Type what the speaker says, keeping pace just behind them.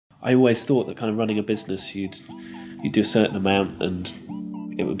I always thought that kind of running a business, you'd do a certain amount and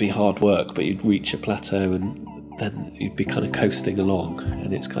it would be hard work, but you'd reach a plateau and then you'd be kind of coasting along,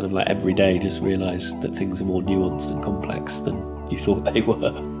 and it's kind of like every day just realise that things are more nuanced and complex than you thought they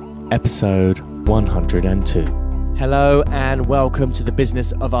were. Episode 102. Hello and welcome to the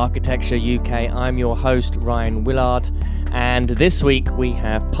Business of Architecture UK. I'm your host Ryan Willard, and this week we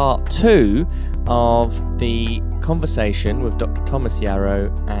have part 2 of the conversation with Dr. Thomas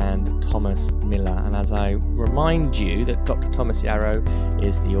Yarrow and Thomas Millar. And as I remind you that Dr. Thomas Yarrow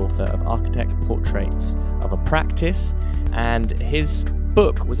is the author of Architects' Portraits of a Practice, and his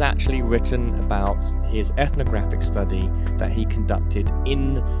book was actually written about his ethnographic study that he conducted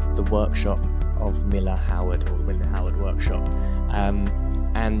in the workshop of Millar Howard, or the Millar Howard Workshop.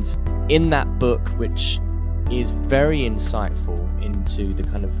 And in that book, which is very insightful into the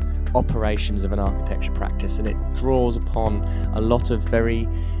kind of operations of an architecture practice, and it draws upon a lot of very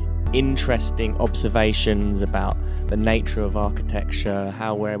interesting observations about the nature of architecture,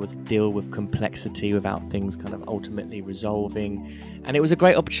 how we're able to deal with complexity without things kind of ultimately resolving. And it was a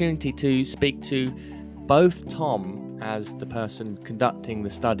great opportunity to speak to both Tom as the person conducting the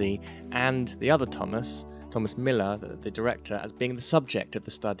study and the other Thomas Millar, the director, as being the subject of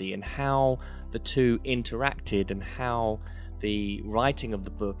the study, and how the two interacted and how the writing of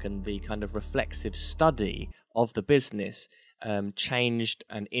the book and the kind of reflexive study of the business changed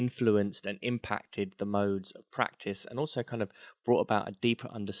and influenced and impacted the modes of practice, and also kind of brought about a deeper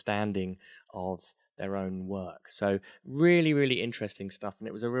understanding of their own work. So really, really interesting stuff, and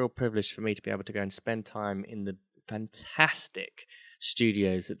it was a real privilege for me to be able to go and spend time in the fantastic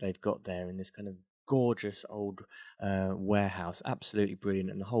studios that they've got there in this kind of gorgeous old warehouse. Absolutely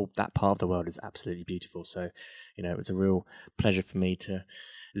brilliant, and that part of the world is absolutely beautiful. So, you know, it was a real pleasure for me to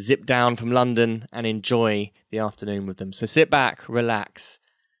zip down from London and enjoy the afternoon with them. So sit back, relax,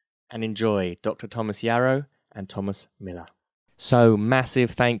 and enjoy Dr. Thomas Yarrow and Thomas Millar. So massive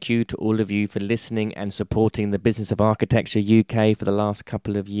thank you to all of you for listening and supporting the Business of Architecture UK for the last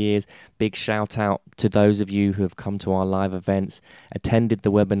couple of years. Big shout out to those of you who have come to our live events, attended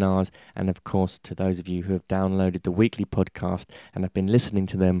the webinars, and of course to those of you who have downloaded the weekly podcast and have been listening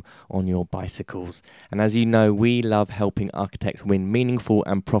to them on your bicycles. And as you know, we love helping architects win meaningful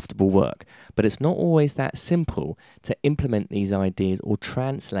and profitable work, but it's not always that simple to implement these ideas or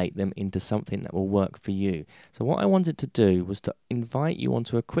translate them into something that will work for you. So what I wanted to do was to invite you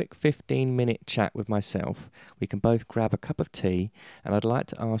onto a quick 15-minute chat with myself. We can both grab a cup of tea, and I'd like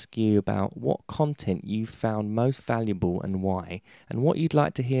to ask you about what content you found most valuable and why, and what you'd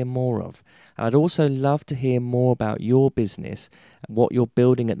like to hear more of. And I'd also love to hear more about your business, what you're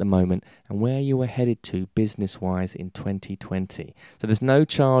building at the moment, and where you are headed to business-wise in 2020. So there's no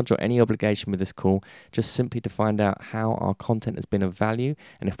charge or any obligation with this call, just simply to find out how our content has been of value,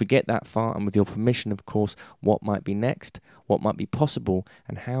 and if we get that far, and with your permission, of course, what might be next, what might be possible,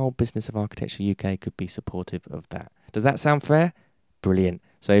 and how Business of Architecture UK could be supportive of that. Does that sound fair? Brilliant.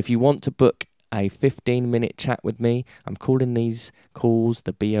 So if you want to book a 15-minute chat with me, I'm calling these calls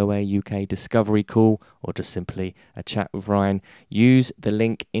the BOA UK Discovery Call, or just simply a chat with Ryan. Use the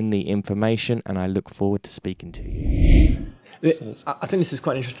link in the information, and I look forward to speaking to you. I think this is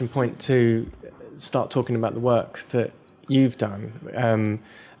quite an interesting point to start talking about the work that you've done,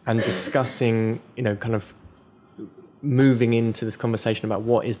 and discussing, you know, kind of moving into this conversation about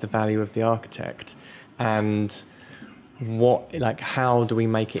what is the value of the architect, and how do we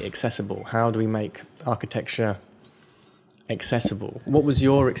make it accessible? How do we make architecture accessible? What was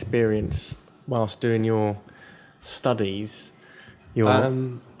your experience whilst doing your studies,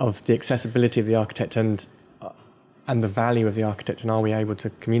 of the accessibility of the architect and the value of the architect, and are we able to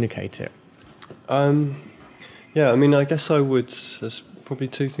communicate it? Yeah, I mean, I guess there's probably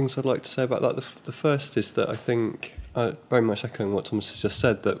two things I'd like to say about that. The first is that I think, very much echoing what Thomas has just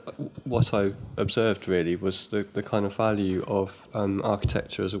said, that what I observed really was the kind of value of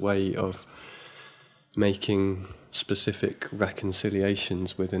architecture as a way of making specific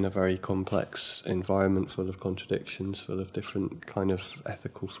reconciliations within a very complex environment full of contradictions, full of different kind of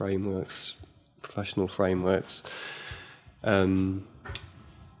ethical frameworks, professional frameworks.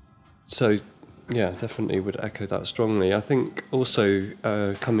 So yeah, definitely would echo that strongly. I think also,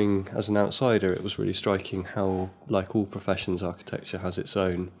 coming as an outsider, it was really striking how, like all professions, architecture has its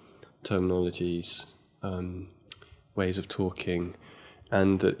own terminologies, ways of talking,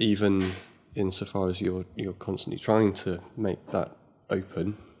 and that even insofar as you're constantly trying to make that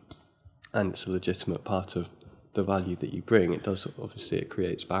open, and it's a legitimate part of the value that you bring, it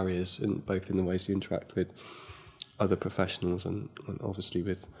creates barriers both in the ways you interact with other professionals and obviously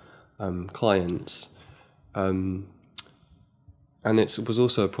with clients. And it was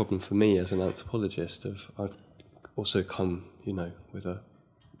also a problem for me as an anthropologist. I've also come, with a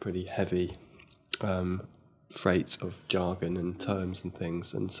pretty heavy freight of jargon and terms and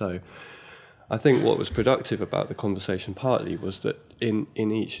things. And so I think what was productive about the conversation partly was that in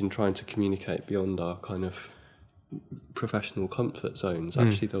trying to communicate beyond our kind of professional comfort zones,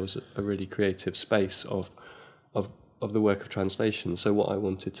 actually there was a really creative space of the work of translation. So what I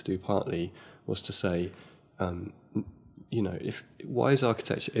wanted to do partly was to say, why is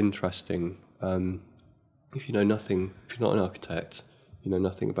architecture interesting? If you know nothing, if you're not an architect, you know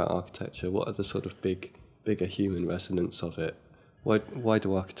nothing about architecture. What are the sort of bigger human resonance of it? Why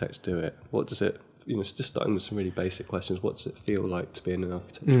do architects do it? What does it? Just starting with some really basic questions. What does it feel like to be in an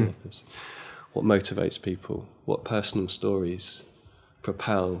architectural office? What motivates people? What personal stories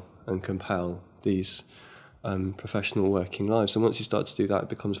propel and compel these professional working lives? And once you start to do that, it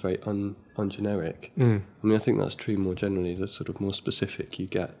becomes very ungeneric. I think that's true more generally. The sort of more specific you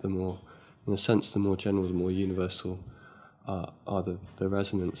get, the more, in a sense, the more general, the more universal are the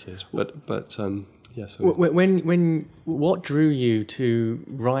resonances. But yeah. What drew you to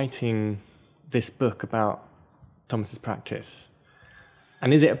writing this book about Thomas's practice?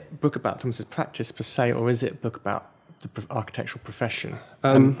 And is it a book about Thomas's practice per se, or is it a book about the architectural profession?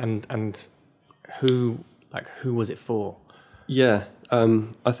 And who was it for? Yeah,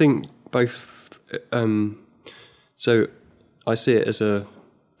 I think both. So I see it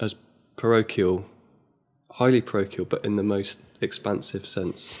as parochial, highly parochial, but in the most expansive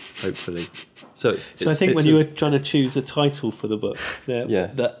sense, hopefully. So I think when you were trying to choose a title for the book,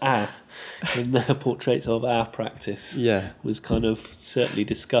 the in the portraits of our practice was kind of certainly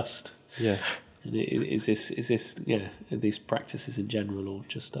discussed. Yeah. And is this are these practices in general or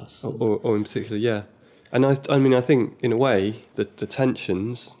just us? Or in particular, yeah. And I think in a way that the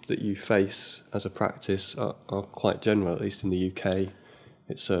tensions that you face as a practice are quite general, at least in the UK.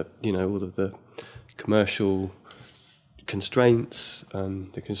 It's all of the commercial constraints,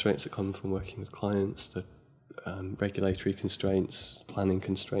 the constraints that come from working with clients, the regulatory constraints, planning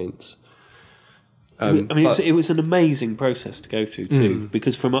constraints. It was an amazing process to go through too,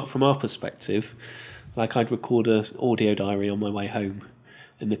 because from our perspective, like I'd record an audio diary on my way home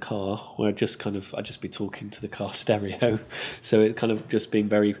in the car, where I'd just be talking to the car stereo, so it kind of just being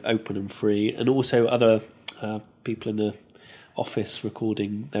very open and free, and also other people in the office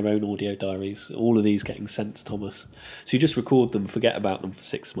recording their own audio diaries, all of these getting sent to Thomas. So you just record them, forget about them for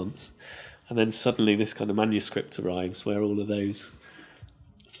 6 months, and then suddenly this kind of manuscript arrives where all of those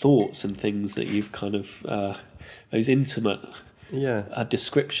thoughts and things that you've kind of those intimate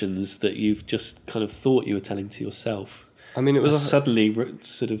descriptions that you've just kind of thought you were telling to yourself, it was suddenly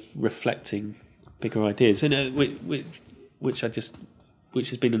sort of reflecting bigger ideas, which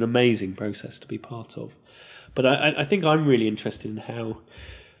has been an amazing process to be part of. But I think I'm really interested in how,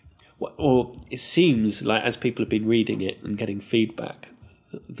 or it seems like as people have been reading it and getting feedback,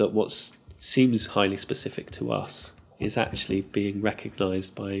 that what seems highly specific to us is actually being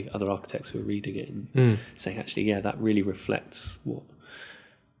recognised by other architects who are reading it and saying, actually, that really reflects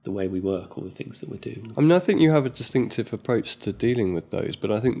the way we work, all the things that we do. I think you have a distinctive approach to dealing with those,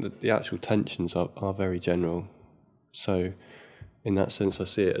 but I think that the actual tensions are very general. So in that sense, I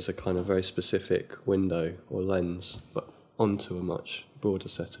see it as a kind of very specific window or lens, but onto a much broader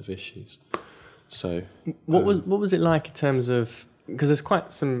set of issues. So what was it like in terms of, because there's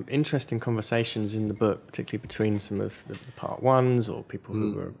quite some interesting conversations in the book, particularly between some of the part ones or people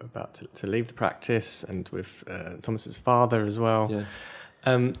who were about to leave the practice, and with Thomas's father as well.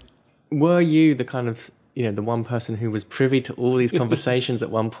 Yeah. Were you the kind of, the one person who was privy to all these conversations at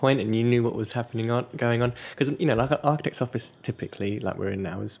one point, and you knew what was going on? Because, like an architect's office typically, like we're in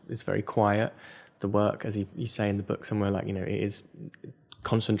now, is very quiet. The work, as you say in the book somewhere, like, it is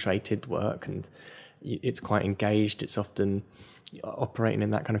concentrated work, and it's quite engaged. It's often operating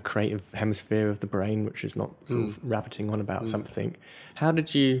in that kind of creative hemisphere of the brain, which is not sort of rabbiting on about something. How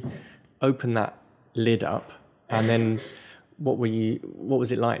did you open that lid up, and then what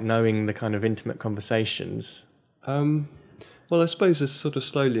was it like knowing the kind of intimate conversations? Well, I suppose as sort of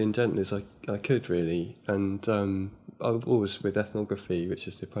slowly and gently as I could, really. And I've always, with ethnography, which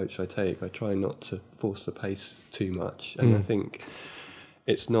is the approach I take, I try not to force the pace too much. And I think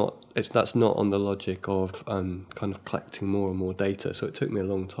that's not on the logic of kind of collecting more and more data. So it took me a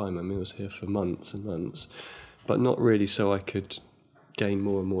long time. I was here for months and months, but not really so I could gain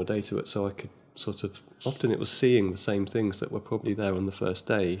more and more data, but so I could sort of, often it was seeing the same things that were probably there on the first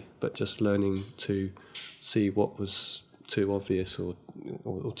day, but just learning to see what was too obvious or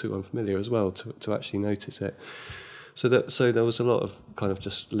too unfamiliar as well to actually notice it. So there was a lot of kind of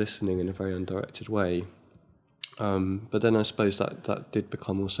just listening in a very undirected way. But then I suppose that did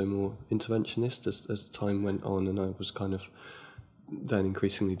become also more interventionist as time went on, and I was kind of then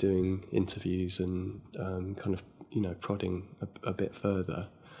increasingly doing interviews and kind of, prodding a bit further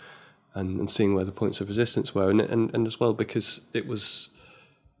and seeing where the points of resistance were. And as well, because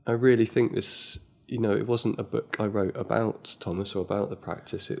I really think this, it wasn't a book I wrote about Thomas or about the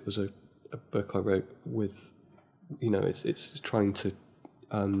practice. It was a book I wrote with, it's trying to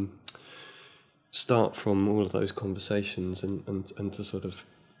start from all of those conversations and to sort of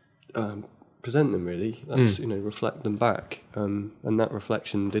present them, really. That's, reflect them back. And that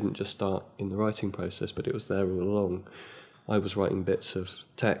reflection didn't just start in the writing process, but it was there all along. I was writing bits of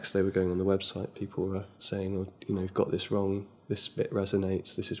text, they were going on the website, people were saying, you've got this wrong, this bit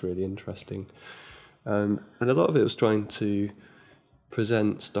resonates, this is really interesting. And a lot of it was trying to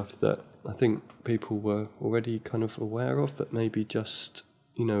present stuff that I think people were already kind of aware of, but maybe just,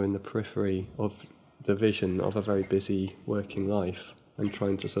 in the periphery of the vision of a very busy working life, and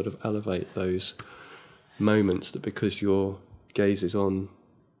trying to sort of elevate those moments that, because your gaze is on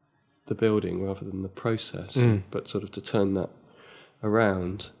the building rather than the process, but sort of to turn that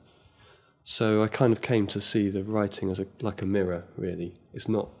around. So I kind of came to see the writing as like a mirror, really. It's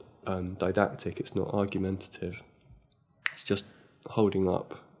not didactic, it's not argumentative. It's just holding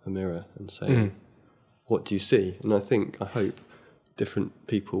up a mirror and saying, what do you see? And I hope different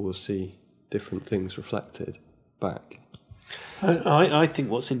people will see different things reflected back. I think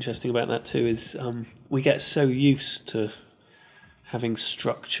what's interesting about that too is we get so used to having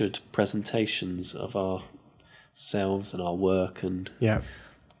structured presentations of ourselves and our work, and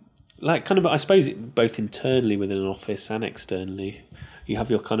like kind of, I suppose both internally within an office and externally. You have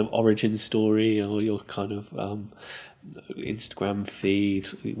your kind of origin story or your kind of Instagram feed,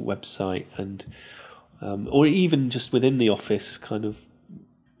 website, and or even just within the office, kind of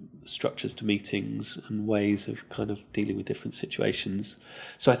structures to meetings and ways of kind of dealing with different situations.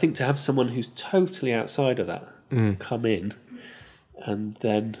 So I think to have someone who's totally outside of that come in and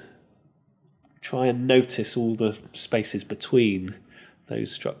then try and notice all the spaces between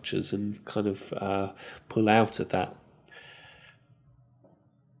those structures and kind of pull out of that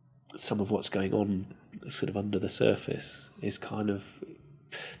some of what's going on sort of under the surface is kind of,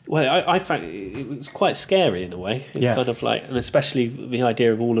 well, I find it was quite scary in a way. It's kind of like, and especially the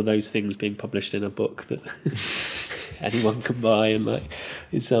idea of all of those things being published in a book that anyone can buy, and like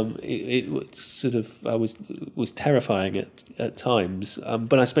it's it sort of was terrifying at times.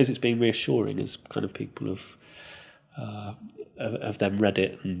 But I suppose it's been reassuring as kind of people have then read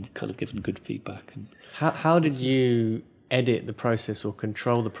it and kind of given good feedback. And how did you edit the process or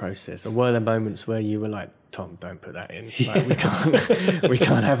control the process, or were there moments where you were like, Tom, don't put that in, like, we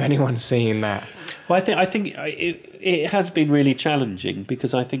can't have anyone seeing that? Well, I think it has been really challenging,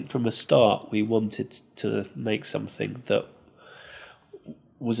 because I think from the start we wanted to make something that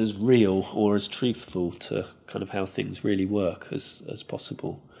was as real or as truthful to kind of how things really work as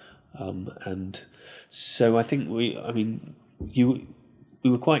possible, and so I think we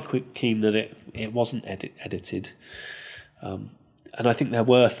were quite keen that it wasn't edited. And I think there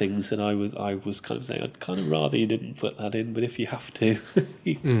were things that I was kind of saying, I'd kind of rather you didn't put that in, but if you have to,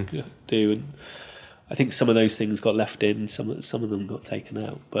 you do. And I think some of those things got left in, some of them got taken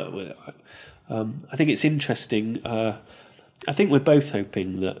out. But I think it's interesting. I think we're both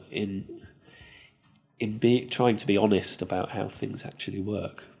hoping that in trying to be honest about how things actually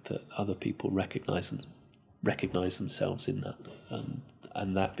work, that other people recognise themselves in that,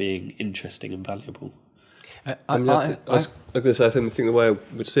 and that being interesting and valuable. I was going to say, I think the way I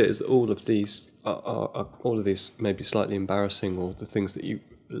would see it is that all of these may be slightly embarrassing, or the things that you,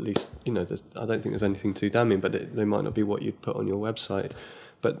 at least, I don't think there's anything too damning, but they might not be what you'd put on your website.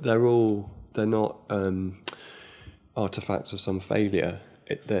 But they're not artifacts of some failure.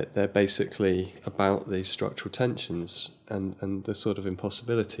 They're basically about these structural tensions and the sort of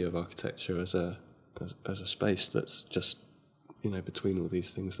impossibility of architecture as a space that's just, between all these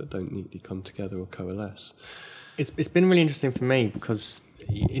things that don't neatly come together or coalesce. It's been really interesting for me because,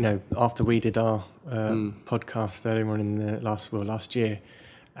 after we did our podcast earlier on in the last year,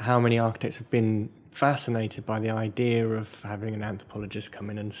 how many architects have been fascinated by the idea of having an anthropologist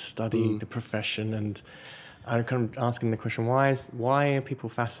come in and study the profession, and I'm kind of asking the question, why are people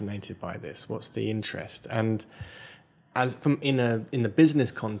fascinated by this? What's the interest? And as in the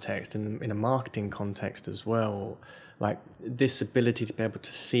business context, in a marketing context as well, like this ability to be able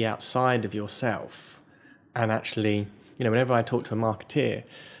to see outside of yourself, and actually, whenever I talk to a marketeer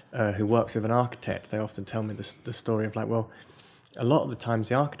who works with an architect, they often tell me the story of like, well, a lot of the times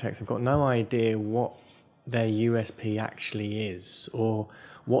the architects have got no idea what their USP actually is, or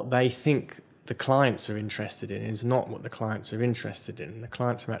what they think the clients are interested in is not what the clients are interested in. The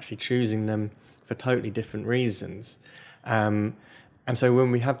clients are actually choosing them for totally different reasons. And so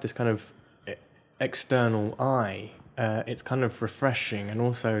when we have this kind of external eye, it's kind of refreshing, and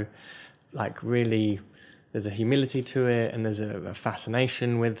also like really there's a humility to it, and there's a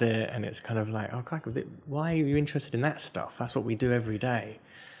fascination with it, and it's kind of like, oh, why are you interested in that stuff? That's what we do every day.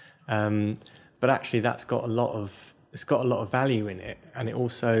 But actually that's got a lot of value in it, and it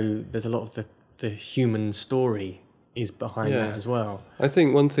also, there's a lot of the human story is behind that as well. I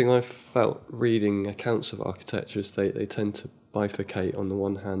think one thing I've felt reading accounts of architecture is they tend to bifurcate on the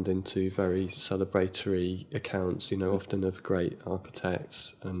one hand into very celebratory accounts, often of great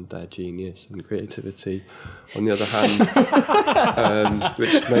architects and their genius and creativity. On the other hand,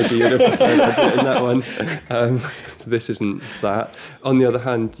 which maybe you'd have preferred I did in that one, so this isn't that. On the other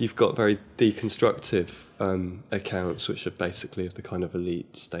hand, you've got very deconstructive accounts, which are basically of the kind of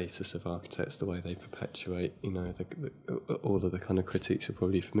elite status of architects, the way they perpetuate, all of the kind of critiques you're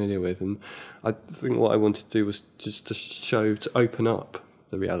probably familiar with. And I think what I wanted to do was just to open up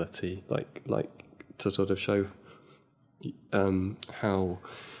the reality, like to sort of show how,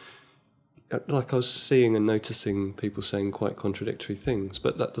 like I was seeing and noticing people saying quite contradictory things,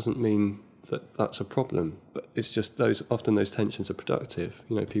 but that doesn't mean that that's a problem. But it's just often those tensions are productive.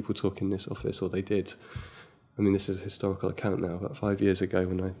 People talk in this office, or they did. I mean, this is a historical account now. About 5 years ago,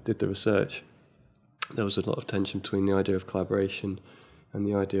 when I did the research, there was a lot of tension between the idea of collaboration and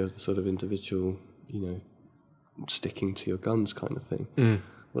the idea of the sort of individual, sticking to your guns kind of thing.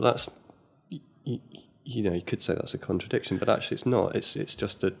 Well, that's, you could say that's a contradiction, but actually it's not. It's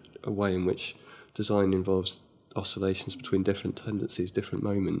just a way in which design involves oscillations between different tendencies, different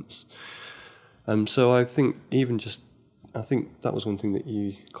moments. So I think I think that was one thing that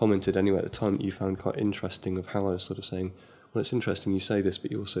you commented anyway at the time that you found quite interesting, of how I was sort of saying, well, it's interesting you say this,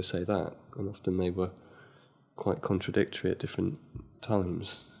 but you also say that. And often they were quite contradictory at different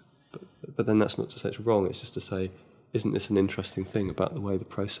times. But then that's not to say it's wrong, it's just to say, isn't this an interesting thing about the way the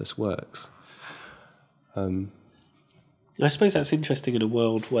process works? I suppose that's interesting in a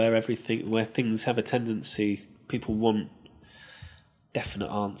world where things have a tendency, people want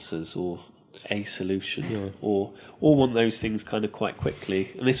definite answers or a solution, or want those things kind of quite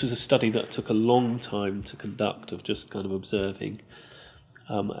quickly. And this was a study that took a long time to conduct, of just kind of observing,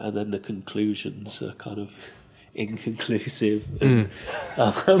 and then the conclusions are kind of inconclusive. But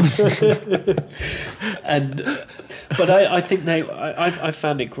I think I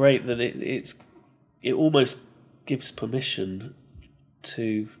found it great that it almost gives permission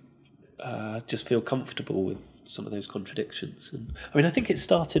to just feel comfortable with some of those contradictions. And I mean, I think it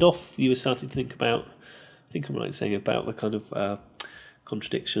started off, you were starting to think about, I think I'm right in saying, about the kind of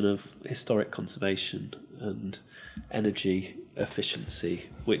contradiction of historic conservation and energy efficiency,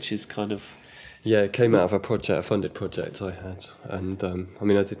 which is kind of... Yeah, it came out of a funded project I had. And I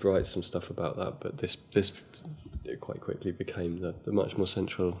mean, I did write some stuff about that, but this it quite quickly became the much more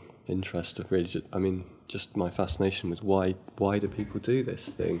central interest of really just my fascination with why do people do this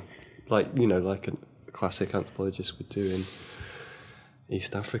thing? Like a classic anthropologist would do in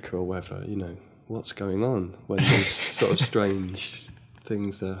East Africa or wherever, what's going on when these sort of strange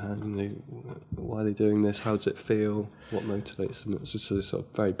things are happening? Why are they doing this? How does it feel? What motivates them? It's just sort of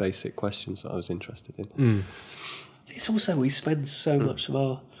very basic questions that I was interested in. It's also, we spend so much of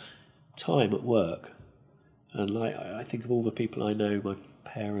our time at work, and I think of all the people I know, my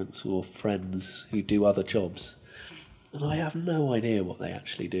parents or friends who do other jobs, and I have no idea what they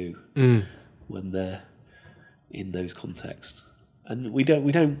actually do when they're in those contexts. And we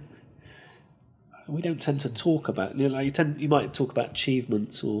don't tend to talk about, you might talk about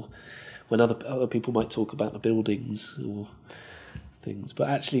achievements, or when other people might talk about the buildings or things, but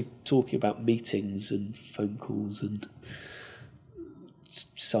actually talking about meetings and phone calls and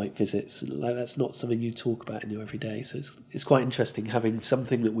site visits, that's not something you talk about in your everyday. So it's quite interesting having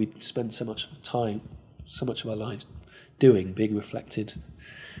something that we spend so much time, so much of our lives doing, being reflected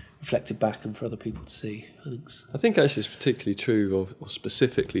back and for other people to see. I think actually it's particularly true, or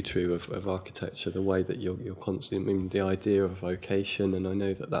specifically true of architecture, the way that you're constantly, the idea of vocation, and I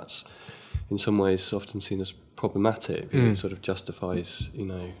know that that's in some ways often seen as problematic. It sort of justifies,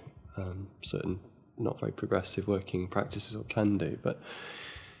 certain not very progressive working practices, or can do, but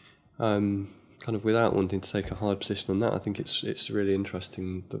kind of without wanting to take a hard position on that, I think it's really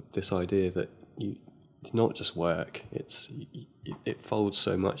interesting, this idea that it's not just work. It folds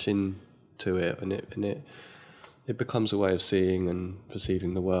so much into it, and it it becomes a way of seeing and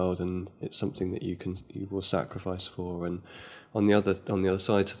perceiving the world, and it's something that you will sacrifice for. And on the other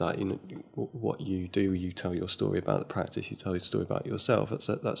side to that, what you do, you tell your story about the practice, you tell your story about yourself.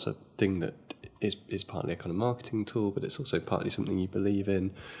 That's a thing that is partly a kind of marketing tool, but it's also partly something you believe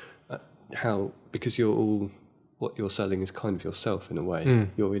in. Because what you're selling is kind of yourself in a way,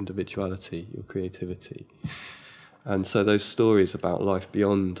 your individuality, your creativity. And so those stories about life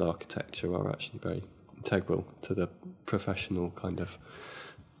beyond architecture are actually very integral to the professional kind of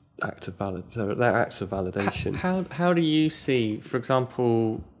they're acts of validation. How do you see, for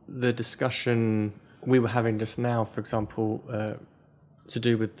example, the discussion we were having just now, for example, to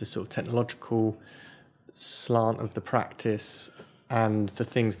do with the sort of technological slant of the practice and the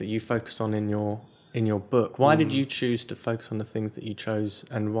things that you focus on in your book? Why did you choose to focus on the things that you chose,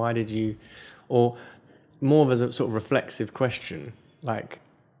 and why did you, or more of as a sort of reflexive question, like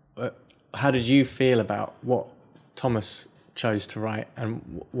how did you feel about what Thomas chose to write,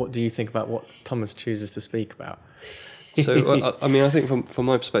 and what do you think about what Thomas chooses to speak about? So I mean, I think from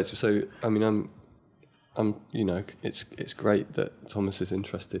my perspective, so I mean, I'm it's great that Thomas is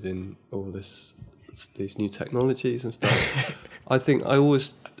interested in all these new technologies and stuff. I think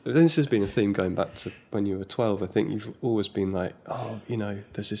this has been a theme going back to when you were 12. I think you've always been like,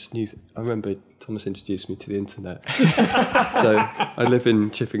 there's this new I remember Thomas introduced me to the internet. So I lived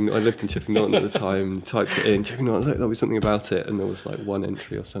in Chipping Norton at the time, typed it in, Chipping Norton, look, there'll be something about it, and there was like one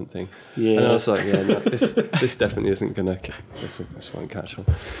entry or something. Yeah. And I was like, no, this definitely isn't going to, this won't catch on.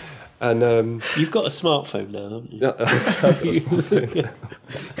 And you've got a smartphone now, haven't you? Yeah, I've got a smartphone.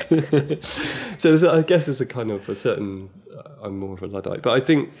 So I guess there's a kind of a certain, I'm more of a Luddite, but I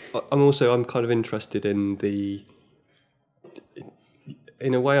think I'm kind of interested in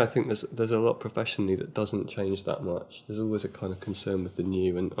in a way, I think there's a lot professionally that doesn't change that much. There's always a kind of concern with the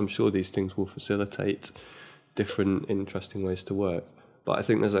new, and I'm sure these things will facilitate different interesting ways to work. But I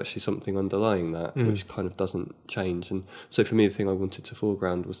think there's actually something underlying that which kind of doesn't change. And so for me, the thing I wanted to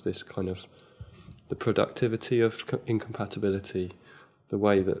foreground was this kind of the productivity of incompatibility, the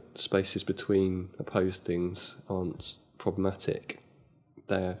way that spaces between opposed things aren't problematic,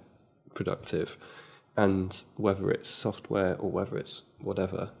 they're productive. And whether it's software or whether it's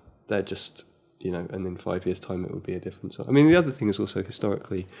whatever, they're just, and in 5 years' time it would be a different sort. I mean, the other thing is also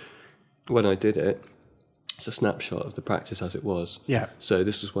historically, when I did it, it's a snapshot of the practice as it was. Yeah. So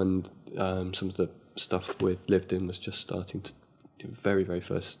this was when some of the stuff with Livedin was just starting to, very, very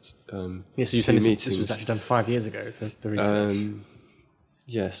first. So you said this was actually done 5 years ago. The research.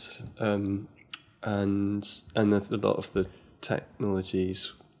 Yes, and a lot of the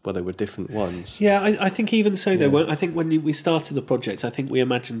technologies, well, they were different ones. Yeah, I think even so, though, I think when we started the project, I think we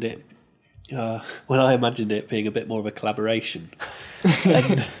imagined it. I imagined it being a bit more of a collaboration.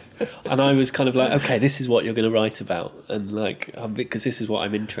 And I was kind of like, okay, this is what you're going to write about, and because this is what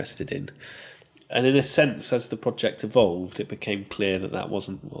I'm interested in. And in a sense, as the project evolved, it became clear that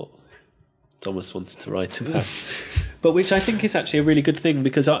wasn't what Thomas wanted to write about. But which I think is actually a really good thing,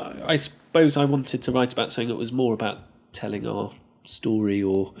 because I suppose I wanted to write about something that was more about telling our story,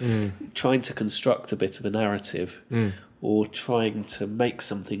 or trying to construct a bit of a narrative, or trying to make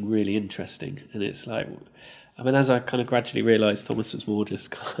something really interesting. And it's like, I mean, as I kind of gradually realised, Thomas was more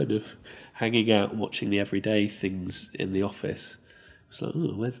just kind of hanging out and watching the everyday things in the office. It's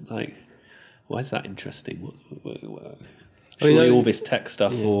like, why is that interesting? Surely all this tech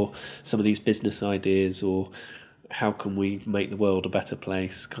stuff, or some of these business ideas, or how can we make the world a better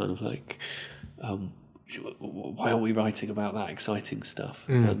place? Kind of like, why aren't we writing about that exciting stuff?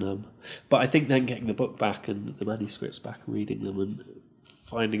 And, but I think then getting the book back and the manuscripts back and reading them and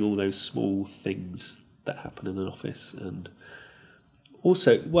finding all those small things that happen in an office, and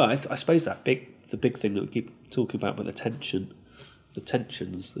also, I suppose the big thing that we keep talking about, but the tensions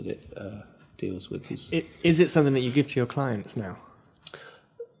that it deals with. Is it something that you give to your clients now?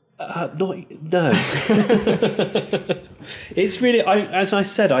 No. It's really, as I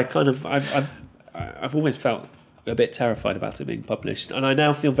said, I've always felt a bit terrified about it being published, and I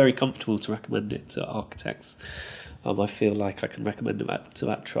now feel very comfortable to recommend it to architects. I feel like I can recommend it to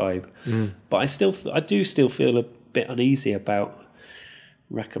that tribe, but I do still feel a bit uneasy about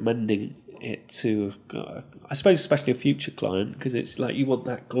recommending it to, I suppose, especially a future client, because it's like you want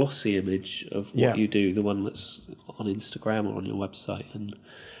that glossy image of what you do, the one that's on Instagram or on your website, and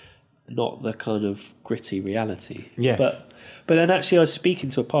not the kind of gritty reality. Yes. But then actually, I was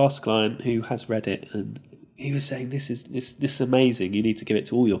speaking to a past client who has read it, and he was saying, "This is amazing. You need to give it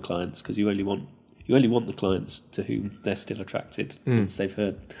to all your clients, because you only want the clients to whom they're still attracted once they've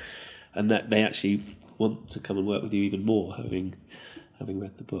heard, and that they actually want to come and work with you even more, having having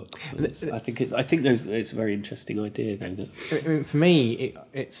read the book. I think it's a very interesting idea, though. That I mean, for me,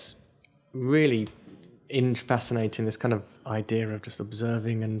 it's really fascinating, this kind of idea of just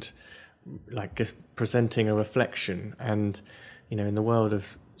observing and like just presenting a reflection. And in the world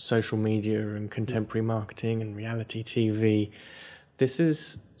of social media and contemporary marketing and reality TV, this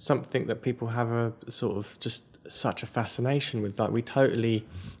is something that people have a sort of just such a fascination with. Like, we totally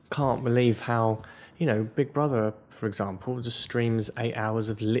can't believe how Big Brother, for example, just streams 8 hours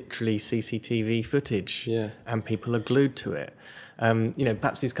of literally CCTV footage, and people are glued to it.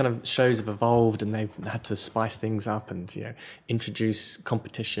 Perhaps these kind of shows have evolved and they've had to spice things up and introduce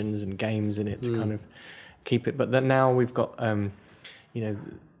competitions and games in it to kind of keep it. But then now we've got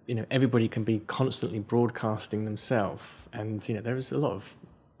everybody can be constantly broadcasting themselves, and there is a lot of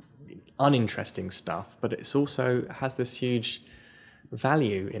uninteresting stuff, but it's also has this huge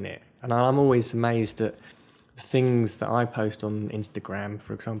value in it. And I'm always amazed at the things that I post on Instagram,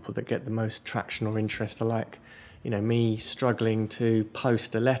 for example, that get the most traction or interest are like, me struggling to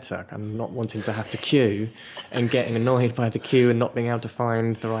post a letter and not wanting to have to queue and getting annoyed by the queue and not being able to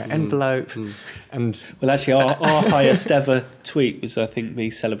find the right envelope. And well, actually, our highest ever tweet was, I think, me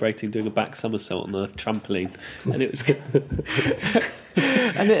celebrating doing a back somersault on the trampoline, and it was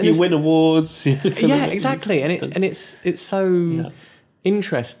and you win awards. Yeah, exactly. And it's so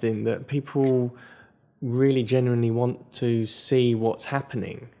interesting that people really genuinely want to see what's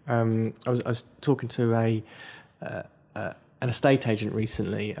happening. I was talking to an estate agent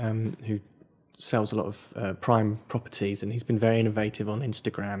recently who sells a lot of prime properties, and he's been very innovative on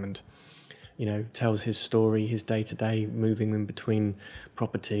Instagram and tells his story, his day-to-day moving in between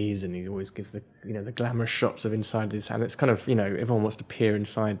properties, and he always gives the the glamorous shots of inside his house. It's kind of everyone wants to peer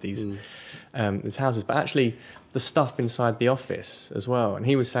inside these houses, but actually the stuff inside the office as well. And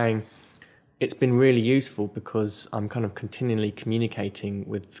he was saying it's been really useful because I'm kind of continually communicating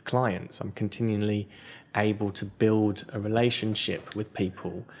with clients. I'm continually able to build a relationship with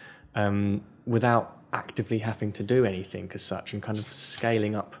people without actively having to do anything as such, and kind of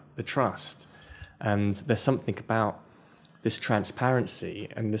scaling up the trust. And there's something about this transparency,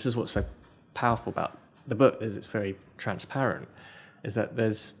 and this is what's so powerful about the book, is it's very transparent, is that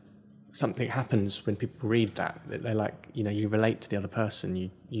there's something happens when people read that they're like, you relate to the other person,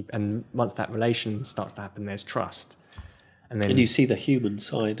 and once that relation starts to happen, there's trust, and then you see the human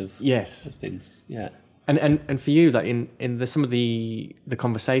side of things. And for you, like in some of the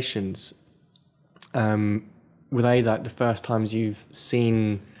conversations, were they like the first times you've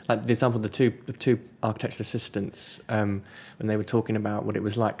seen, like the example, the two architectural assistants, when they were talking about what it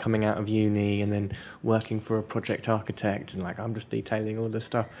was like coming out of uni and then working for a project architect, and like, I'm just detailing all this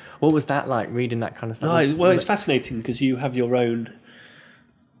stuff. What was that like, reading that kind of stuff? No, well, it's fascinating because you have your own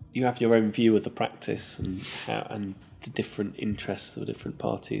view of the practice and the different interests of the different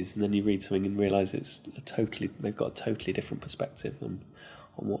parties, and then you read something and realise they've got a totally different perspective on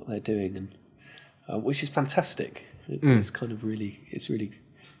what they're doing, and which is fantastic. It's kind of it's really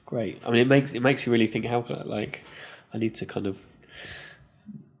great. I mean, it makes you really think how, like, I need to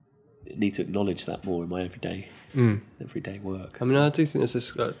acknowledge that more in my everyday work. I mean, I do think there's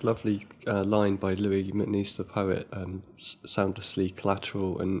this lovely line by Louis MacNeice, the poet, soundlessly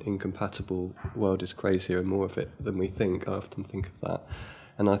collateral and incompatible. World is crazier and more of it than we think. I often think of that,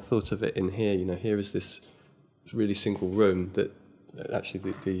 and I thought of it in here. Here is this really single room that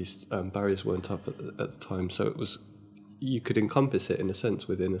actually these barriers weren't up at the time, so it was, you could encompass it in a sense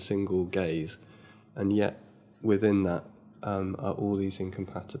within a single gaze, and yet within that are all these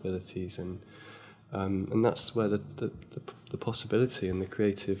incompatibilities, and that's where the possibility and the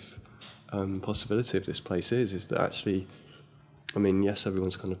creative possibility of this place is that actually, I mean, yes,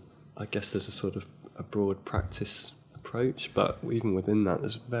 everyone's kind of, I guess there's a sort of a broad practice approach, but even within that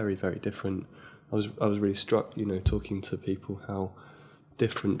there's very, very different. I was really struck, talking to people, how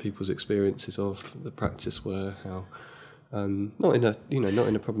different people's experiences of the practice were, how not in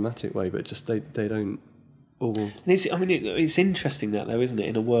a problematic way, but just they don't all. And it's interesting that, though, isn't it?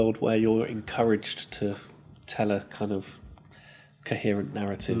 In a world where you're encouraged to tell a kind of coherent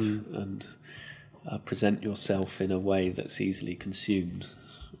narrative and present yourself in a way that's easily consumed,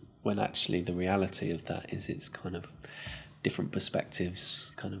 when actually the reality of that is it's kind of different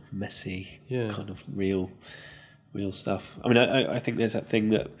perspectives, kind of messy, kind of real stuff. I mean, I think there's that thing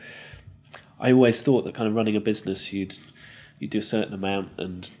that I always thought, that kind of running a business, you'd do a certain amount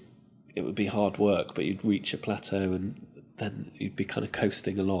and it would be hard work, but you'd reach a plateau and then you'd be kind of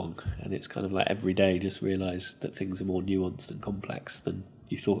coasting along, and it's kind of like every day just realise that things are more nuanced and complex than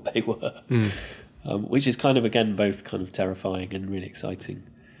you thought they were, which is kind of, again, both kind of terrifying and really exciting.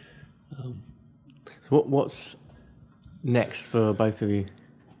 So what's next for both of you?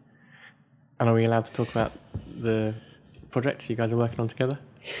 And are we allowed to talk about the projects you guys are working on together?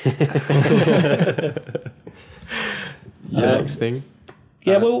 Next thing.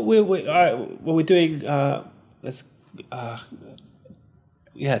 Yeah, we're doing.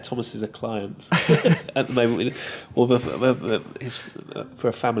 Thomas is a client at the moment, for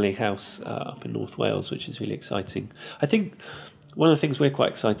a family house up in North Wales, which is really exciting. I think one of the things we're quite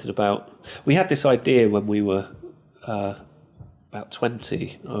excited about. We had this idea when we were about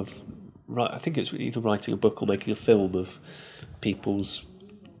 20 of. I think it's either writing a book or making a film of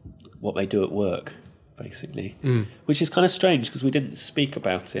what they do at work, basically, which is kind of strange because we didn't speak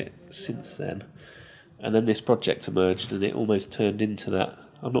about it since then, and then this project emerged and it almost turned into that.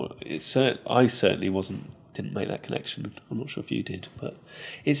 I certainly didn't make that connection. I'm not sure if you did, but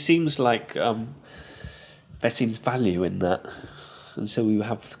it seems like there seems value in that, and so we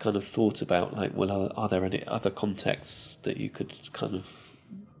have kind of thought about like, well, are there any other contexts that you could kind of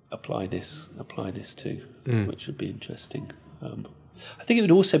apply this to, which would be interesting. I think it would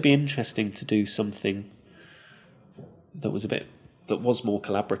also be interesting to do something that was more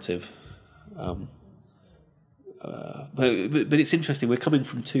collaborative. But it's interesting. We're coming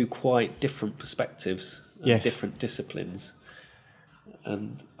from two quite different perspectives, different disciplines,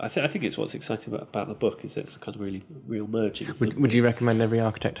 and I think it's what's exciting about the book is it's kind of really real merging. Would you recommend every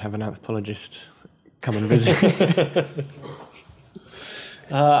architect have an anthropologist come and visit?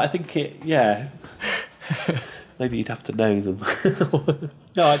 I think maybe you'd have to know them.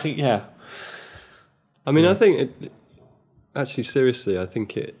 No, I think, I mean, I think, actually, seriously, I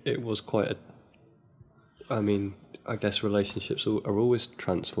think it was quite I guess relationships are always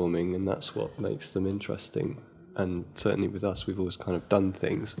transforming, and that's what makes them interesting. And certainly with us, we've always kind of done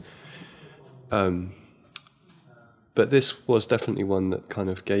things. But this was definitely one that kind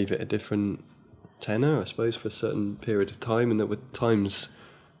of gave it a different tenor, I suppose, for a certain period of time. And there were times...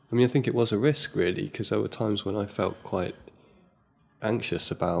 I think it was a risk, really, because there were times when I felt quite anxious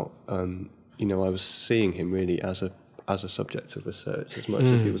about, I was seeing him really as a subject of research as much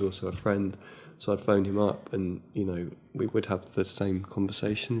as he was also a friend. So I'd phone him up and, we would have the same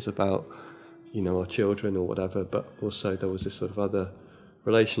conversations about, our children or whatever, but also there was this sort of other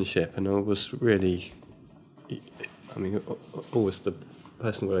relationship, and I was really, always the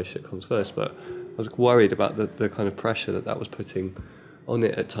personal relationship comes first, but I was worried about the kind of pressure that was putting on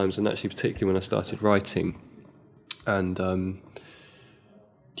it at times, and actually particularly when I started writing. And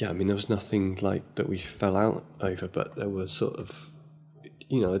there was nothing like that we fell out over, but there was sort of,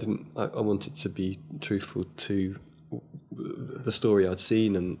 I wanted to be truthful to the story I'd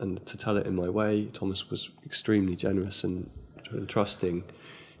seen and to tell it in my way. Thomas was extremely generous and trusting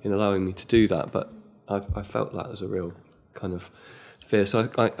in allowing me to do that, but I felt that as a real kind of fear. So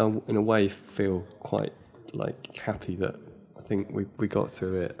I in a way feel quite like happy that I think we got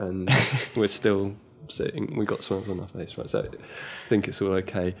through it, and we're still sitting. We got smiles on our face, right? So I think it's all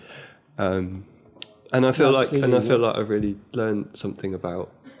okay. And I feel like I've really learned something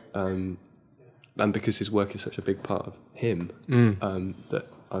about, and because his work is such a big part of him, that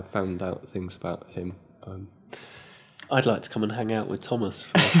I've found out things about him. I'd like to come and hang out with Thomas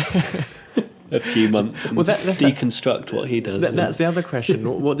for a few months and deconstruct what he does. That's the other question.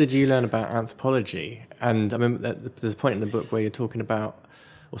 What did you learn about anthropology? And I mean, there's a point in the book where you're talking about,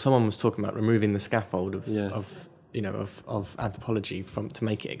 or someone was talking about removing the scaffold of anthropology to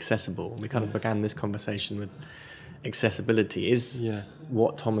make it accessible. We kind of began this conversation with accessibility. Is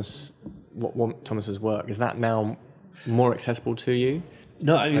what Thomas's work, is that now more accessible to you?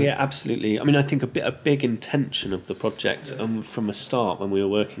 No, absolutely. I mean, I think a big intention of the project, from the start when we were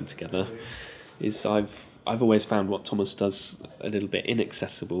working together, is I've always found what Thomas does a little bit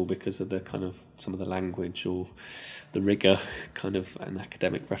inaccessible because of the kind of some of the language or the rigour kind of and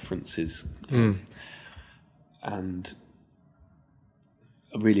academic references. And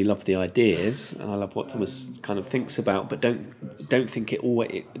I really love the ideas, and I love what Thomas kind of thinks about, but don't think it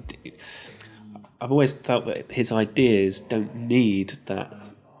always. I've always felt that his ideas don't need that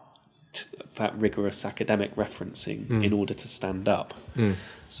rigorous academic referencing in order to stand up.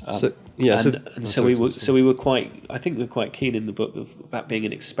 So we were quite. I think we were quite keen in the book about being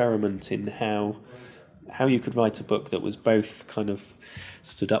an experiment in how you could write a book that was both kind of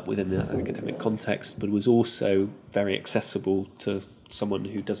stood up within the academic context, but was also very accessible to someone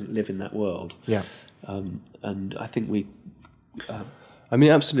who doesn't live in that world. Yeah. And I think we. I mean,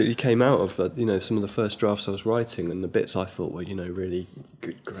 it absolutely came out of some of the first drafts I was writing, and the bits I thought were really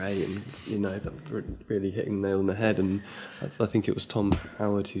good, great, and that were really hitting the nail on the head. And I think it was Tom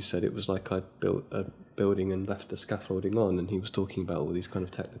Howard who said it was like I'd built a building and left the scaffolding on, and he was talking about all these kind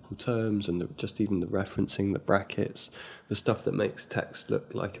of technical terms and just even the referencing, the brackets, the stuff that makes text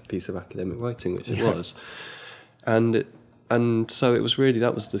look like a piece of academic writing, which it was. And so it was really,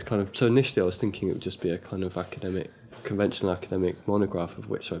 that was the kind of, so initially I was thinking it would just be a kind of conventional academic monograph of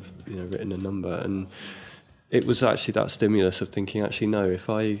which I've written a number, and it was actually that stimulus of thinking, actually no, if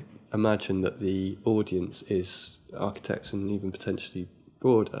I imagine that the audience is architects and even potentially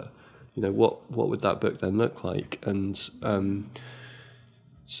broader, what would that book then look like? And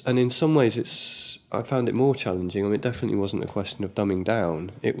in some ways I found it more challenging. I mean, it definitely wasn't a question of dumbing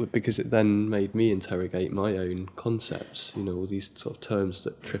down. Because it then made me interrogate my own concepts, all these sort of terms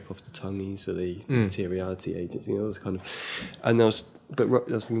that trip off the tongue easily, materiality agents, those kind of. And I was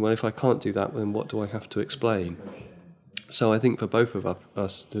thinking, well, if I can't do that, then what do I have to explain? So I think for both of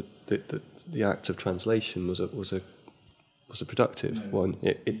us, the act of translation was a productive one.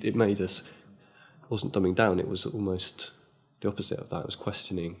 It made us, wasn't dumbing down. It was almost the opposite of that. It was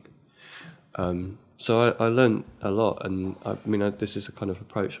questioning. So I learned a lot, and this is a kind of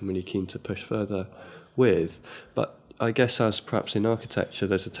approach I'm really keen to push further with. But I guess, as perhaps in architecture,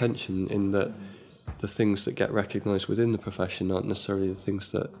 there's a tension in that the things that get recognised within the profession aren't necessarily the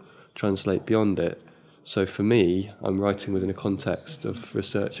things that translate beyond it. So for me, I'm writing within a context of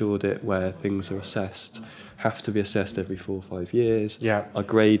research audit where things are have to be assessed every 4 or 5 years, are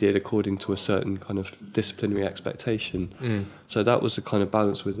graded according to a certain kind of disciplinary expectation. So that was the kind of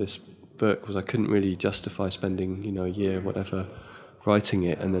balance with this book, was I couldn't really justify spending, a year, whatever, writing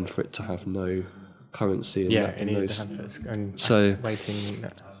it, and then for it to have no currency. It needed to have so waiting.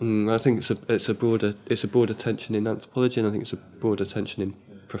 I think it's a broader tension in anthropology, and I think it's a broader tension in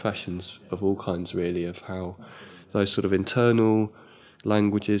professions of all kinds, really, of how those sort of internal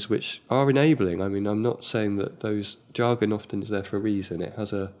languages which are enabling. I mean, I'm not saying that those jargon often is there for a reason. It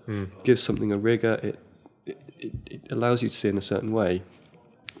has gives something a rigour. It allows you to see in a certain way,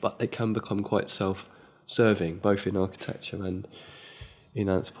 but it can become quite self-serving, both in architecture and in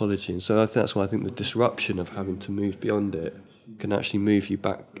anthropology. And so I think that's why I think the disruption of having to move beyond it can actually move you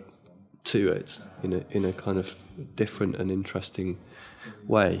back to it in a kind of different and interesting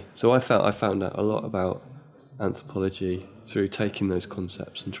way. So I found out a lot about anthropology through taking those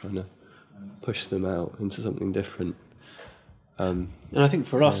concepts and trying to push them out into something different. And I think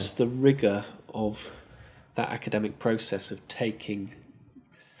for us, the rigour of that academic process of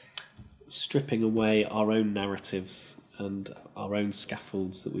stripping away our own narratives and our own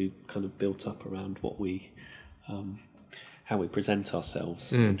scaffolds that we've kind of built up around what we, how we present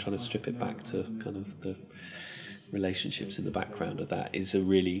ourselves, and trying to strip it back to kind of the relationships in the background of that it's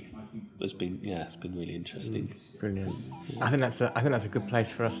been really interesting. Brilliant. I think that's a good place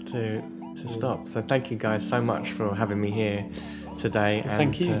for us to stop. So thank you guys so much for having me here today,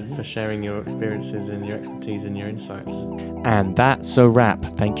 and for sharing your experiences and your expertise and your insights. And that's a wrap.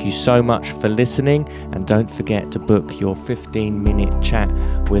 Thank you so much for listening, and don't forget to book your 15-minute chat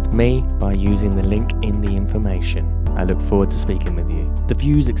with me by using the link in the information. I look forward to speaking with you. The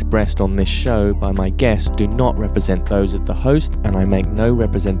views expressed on this show by my guests do not represent those of the host, and I make no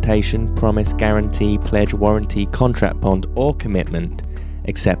representation, promise, guarantee, pledge, warranty, contract bond or commitment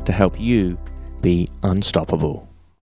except to help you be unstoppable.